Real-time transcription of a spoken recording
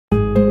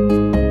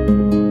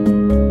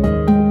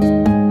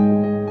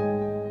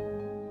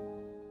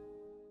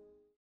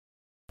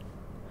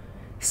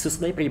សួ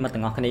ស្តីប្រិយមិត្ត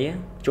ទាំងអស់គ្នា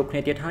ជួបគ្នា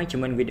ទៀតហើយជា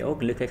មួយវីដេអូក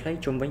លឹះខ្លីៗ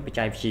ជុំវិញបច្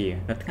ចេកវិទ្យា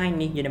នៅថ្ងៃ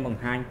នេះយើងនឹងប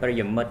ង្ហាញប្រិ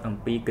យមិត្តអំ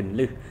ពីក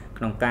លឹះ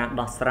ក្នុងការ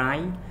ដោះស្រាយ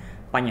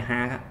បញ្ហា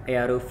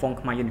error ហ្វុង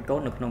ខ្មែរ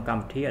Unicode នៅក្នុងកម្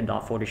មវិធី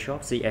Adobe Photoshop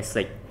CS6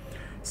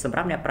 សម្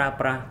រាប់អ្នកប្រើ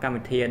ប្រាស់កម្ម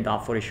វិធី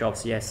Adobe Photoshop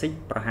CS6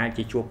 ប្រហែល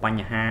ជាជួបប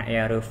ញ្ហា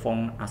error ហ្វុង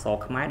អក្សរ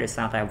ខ្មែរដោយ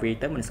សារតែវា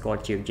ទៅមិនស្គាល់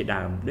ជើងជា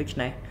ដើមដូច្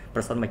នេះប្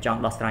រសិនបើចង់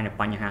ដោះស្រាយនៅ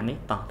បញ្ហានេះ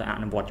តោះទៅអ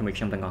នុវត្តជាមួយ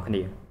ខ្ញុំទាំងអស់គ្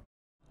នា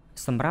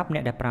សម្រាប់អ្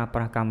នកដែលប្រើប្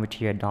រាស់កម្មវិ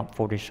ធី Adobe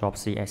Photoshop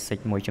CS6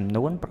 មួយចំ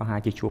នួនប្រហែល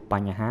ជាជួបប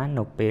ញ្ហា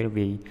នៅពេល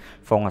វា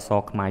ហ្វុងអក្ស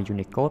រខ្មែរ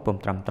Unicode ពុំ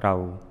ត្រឹមត្រូវ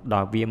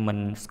ដោយវាមិន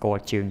ស្គាល់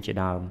ជើងជា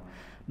ដើម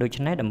ដូ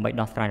ច្នេះដើម្បី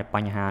ដោះស្រាយប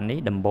ញ្ហានេះ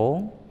ដំបូង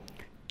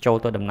ចូល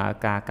ទៅដំណើរ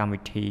ការកម្មវិ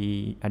ធី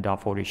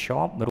Adobe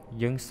Photoshop រួច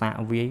យើងសាក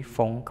វាយហ្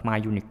វុងខ្មែរ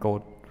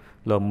Unicode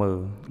លើមើល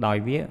ដោយ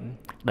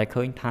ដែល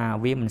ឃើញថា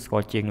វាមិនស្គា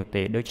ល់ជើងនោះ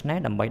ទេដូច្នេះ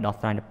ដើម្បីដោះ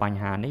ស្រាយប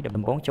ញ្ហានេះ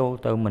ដំបូងចូល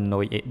ទៅមេនុ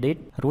យ Edit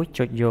រួច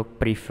ចុចយក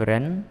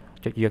Preference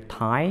ចុចយក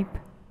Type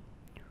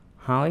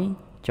ហើយ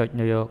ចុច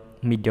លើ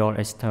Middle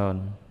Eastern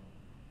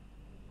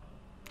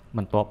ប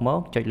ន្ទាប់មក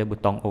ចុចលើប៊ូ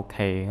តុង OK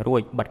រួ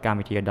ចបិទកម្ម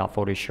វិធី Adobe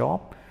Photoshop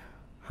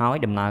ហើយ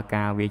ដំណើរ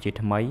ការវាជា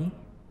ថ្មី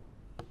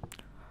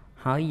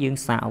ហើយយើង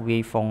សាកវា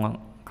យហ្វុង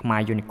ខ្មែ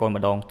រ Unicode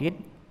ម្ដងទៀត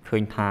ឃើ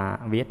ញថា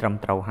វាត្រឹម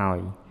ត្រូវហើយ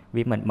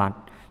វាមិនបាត់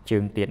ជើ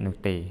ងទៀតនោះ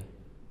ទេ